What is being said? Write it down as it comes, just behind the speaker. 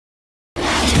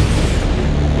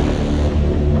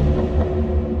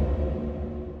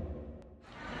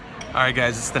Alright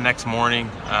guys, it's the next morning.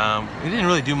 We didn't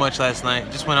really do much last night.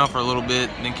 Just went out for a little bit,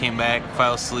 then came back,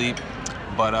 fell asleep.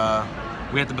 But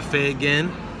we at the buffet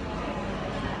again.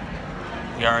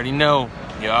 You already know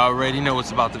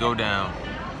what's about to go down.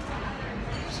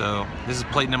 So this is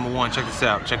plate number 1. Check this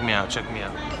out. Check me out. Check me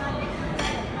out.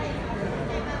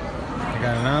 I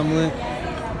got an omelet.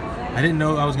 I didn't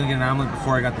know I was gonna get an omelet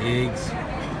before I got the eggs.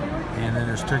 And then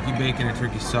there's turkey bacon and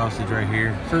turkey sausage right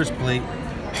here. First plate.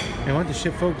 Hey, why aren't the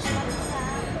shit focusing?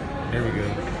 There we go.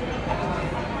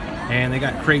 And they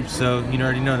got crepes, so you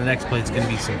already know the next plate's gonna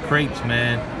be some crepes,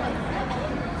 man.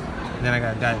 And then I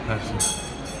got Diet Pepsi.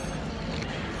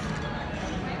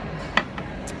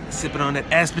 Sipping on that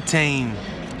aspartame.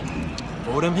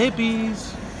 For them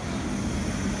hippies.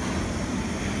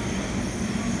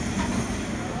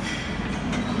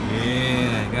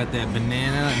 Yeah, got that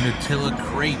banana Nutella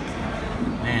crepe.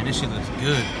 Man, this shit looks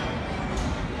good.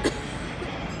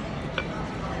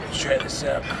 Let's try this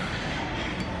out.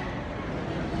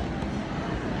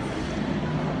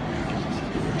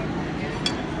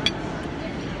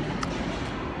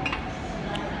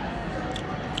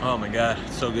 Oh my god,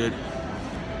 it's so good.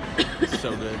 It's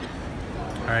so good.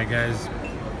 Alright guys,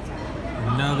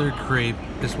 another crepe.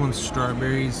 This one's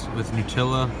strawberries with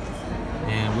Nutella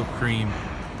and whipped cream.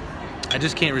 I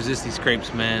just can't resist these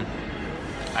crepes, man.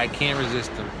 I can't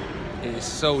resist them. It is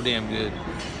so damn good.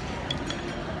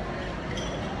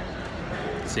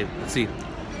 Let's see. Let's see.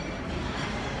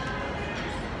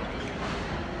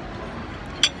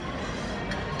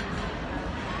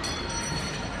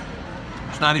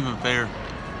 It's not even fair.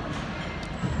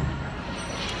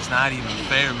 It's not even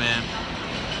fair, man.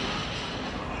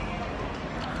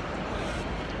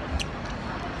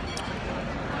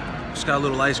 Just got a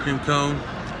little ice cream cone.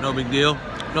 No big deal.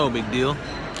 No big deal.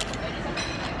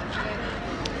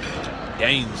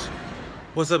 Gains.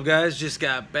 What's up, guys? Just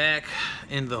got back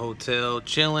in the hotel,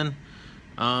 chilling.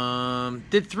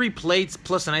 Did 3 plates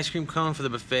plus an ice cream cone for the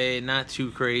buffet. Not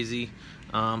too crazy.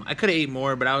 I could have ate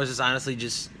more, but I was just honestly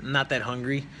just not that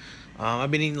hungry.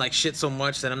 I've been eating like shit so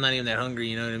much that I'm not even that hungry.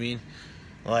 You know what I mean?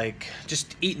 Like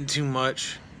just eating too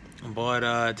much.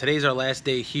 But today's our last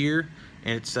day here,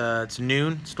 and it's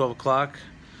noon. It's 12 o'clock.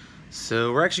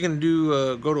 So we're actually gonna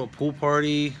do go to a pool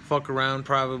party, fuck around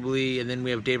probably, and then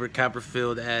we have David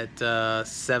Copperfield at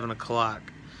 7 o'clock.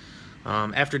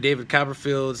 After David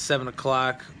Copperfield, 7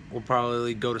 o'clock, we'll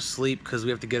probably go to sleep because we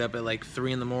have to get up at like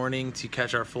 3 in the morning to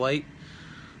catch our flight.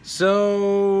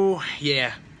 So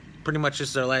yeah, pretty much this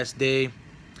is our last day.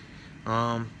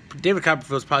 David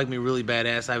Copperfield's probably gonna be really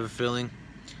badass. I have a feeling.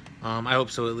 I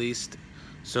hope so at least.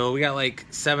 So we got like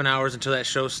 7 hours until that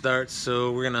show starts,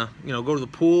 so we're gonna, go to the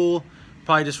pool,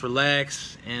 probably just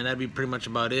relax, and that'd be pretty much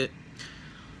about it.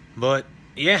 But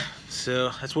yeah,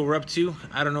 so that's what we're up to.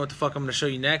 I don't know what the fuck I'm gonna show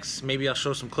you next. Maybe I'll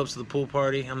show some clips of the pool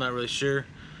party. I'm not really sure.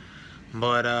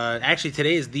 But actually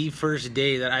today is the first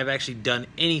day that I've actually done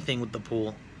anything with the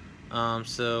pool.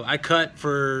 So I cut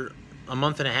for a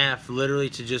month and a half,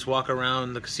 literally, to just walk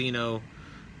around the casino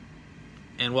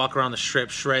and walk around the strip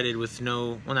shredded with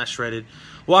no, well, not shredded,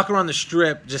 walk around the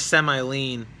strip just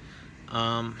semi-lean.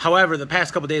 However, the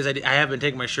past couple days I have been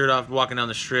taking my shirt off walking down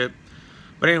the strip.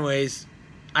 But anyways,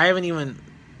 I haven't even,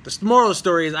 the moral of the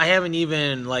story is I haven't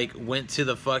even like went to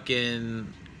the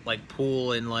fucking like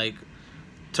pool and like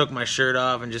took my shirt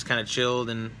off and just kind of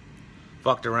chilled and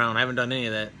fucked around. I haven't done any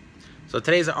of that. So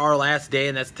today's our last day,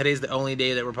 and today's the only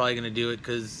day that we're probably gonna do it,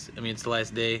 because I mean it's the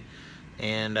last day,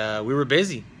 and we were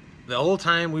busy. The whole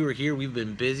time we were here, we've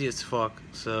been busy as fuck.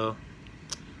 So,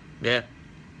 yeah.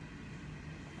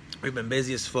 We've been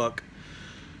busy as fuck.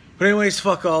 But anyways,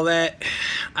 fuck all that.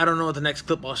 I don't know what the next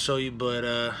clip I'll show you, but,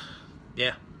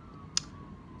 yeah.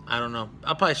 I don't know.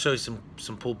 I'll probably show you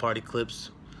some pool party clips.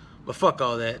 But fuck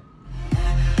all that.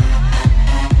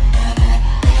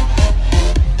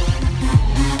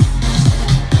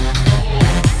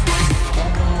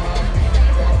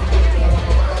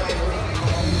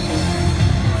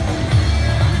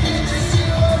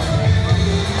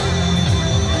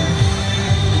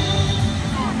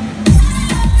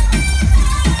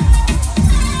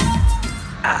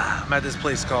 I'm at this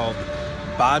place called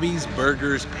Bobby's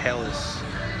Burgers Palace.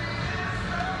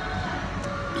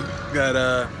 Got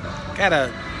a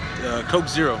Coke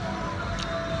Zero.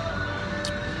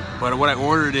 But what I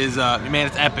ordered is, man,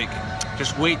 it's epic.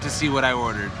 Just wait to see what I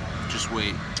ordered. Just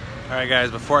wait. All right,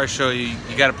 guys, before I show you,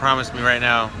 you gotta promise me right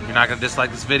now, you're not gonna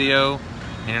dislike this video,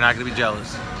 and you're not gonna be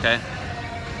jealous, okay?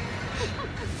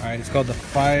 All right, it's called is it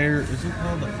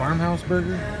called the Farmhouse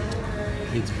Burger?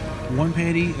 It's 1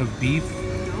 patty of beef,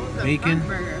 bacon,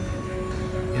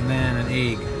 and then an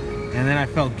egg. And then I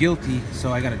felt guilty,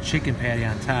 so I got a chicken patty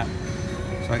on top.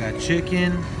 So So I got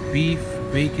chicken, beef,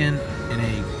 bacon, and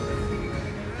egg.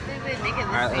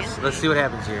 Alright, let's see what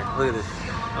happens here. Look at this.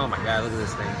 Oh my god, look at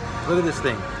this thing. Look at this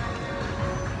thing.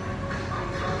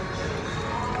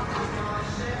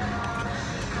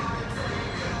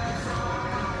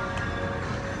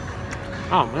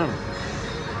 Oh man.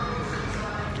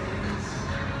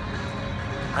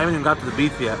 I haven't even got to the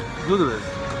beef yet. Look at this.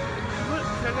 Put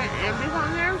chicken and beef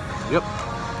on there? Yep.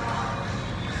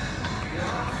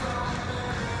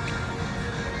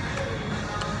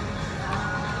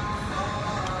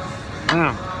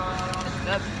 Mm.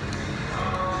 Good.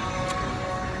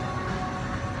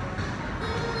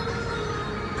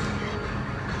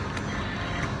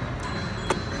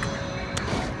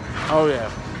 Oh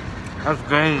yeah. That's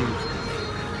games.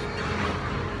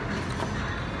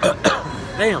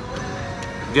 Damn.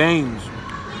 Games.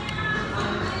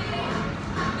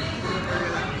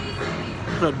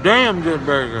 It's a damn good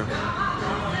burger.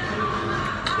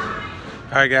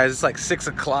 Alright guys, it's like 6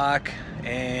 o'clock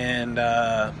and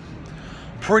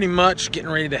pretty much getting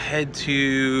ready to head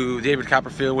to David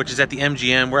Copperfield, which is at the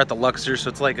MGM. We're at the Luxor, so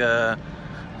it's like a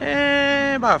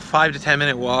about a 5 to 10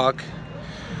 minute walk.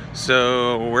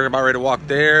 So we're about ready to walk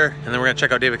there, and then we're gonna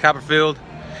check out David Copperfield.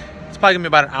 It's probably gonna be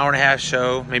about an hour and a half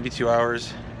show, maybe 2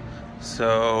 hours.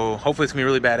 So hopefully it's gonna be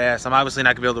really badass. I'm obviously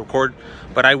not gonna be able to record,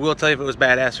 but I will tell you if it was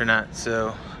badass or not.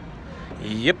 So,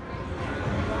 yep.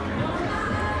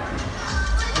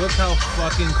 Look how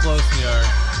fucking close we are.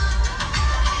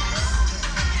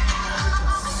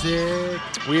 Sick.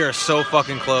 We are so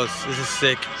fucking close. This is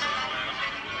sick.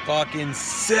 Fucking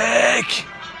sick.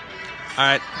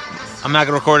 Alright. I'm not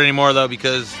gonna record anymore though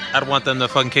because I don't want them to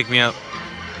fucking kick me out.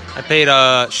 I paid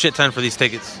a shit ton for these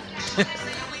tickets.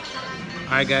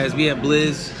 Alright guys, we at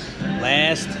Blizz.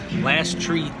 Last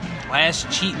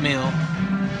cheat meal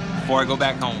before I go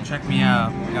back home. Check me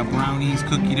out. We got brownies,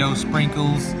 cookie dough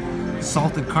sprinkles,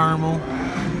 salted caramel,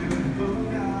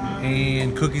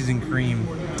 and cookies and cream.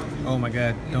 Oh my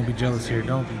god, don't be jealous here.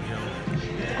 Don't be jealous.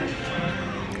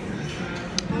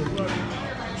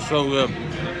 So good.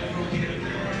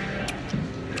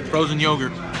 Frozen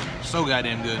yogurt. So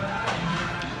goddamn good.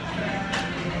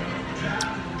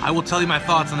 I will tell you my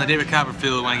thoughts on the David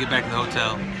Copperfield when I get back to the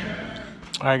hotel.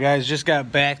 Alright guys, just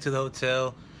got back to the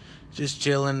hotel. Just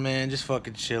chilling, man. Just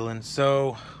fucking chilling.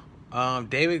 So,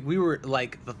 David, we were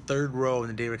like the 3rd row in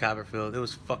the David Copperfield. It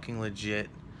was fucking legit.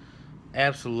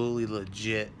 Absolutely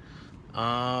legit.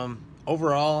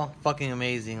 Overall, fucking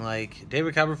amazing. Like,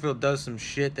 David Copperfield does some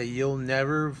shit that you'll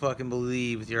never fucking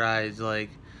believe with your eyes. Like,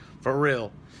 for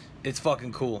real. It's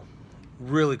fucking cool.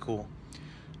 Really cool.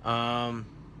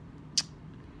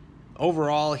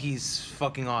 Overall, he's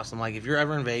fucking awesome. Like, if you're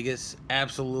ever in Vegas,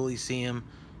 absolutely see him.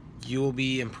 You will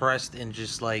be impressed and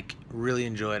just, like, really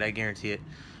enjoy it. I guarantee it.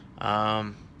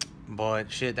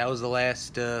 But, shit, that was the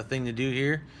last thing to do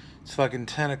here. It's fucking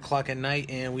 10 o'clock at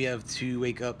night, and we have to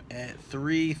wake up at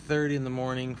 3:30 in the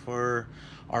morning for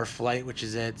our flight, which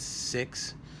is at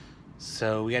 6.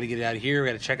 So, we got to get out of here. We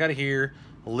got to check out of here,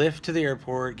 lift to the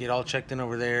airport, get all checked in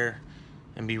over there,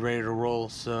 and be ready to roll.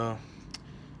 So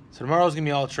tomorrow's gonna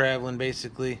be all traveling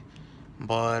basically,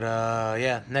 but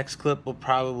yeah, next clip will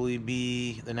probably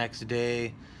be the next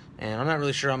day, and I'm not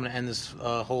really sure I'm gonna end this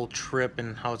whole trip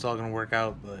and how it's all gonna work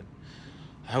out, but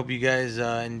I hope you guys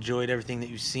enjoyed everything that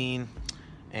you've seen,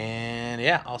 and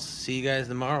yeah, I'll see you guys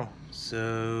tomorrow.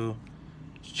 So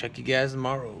check you guys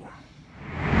tomorrow.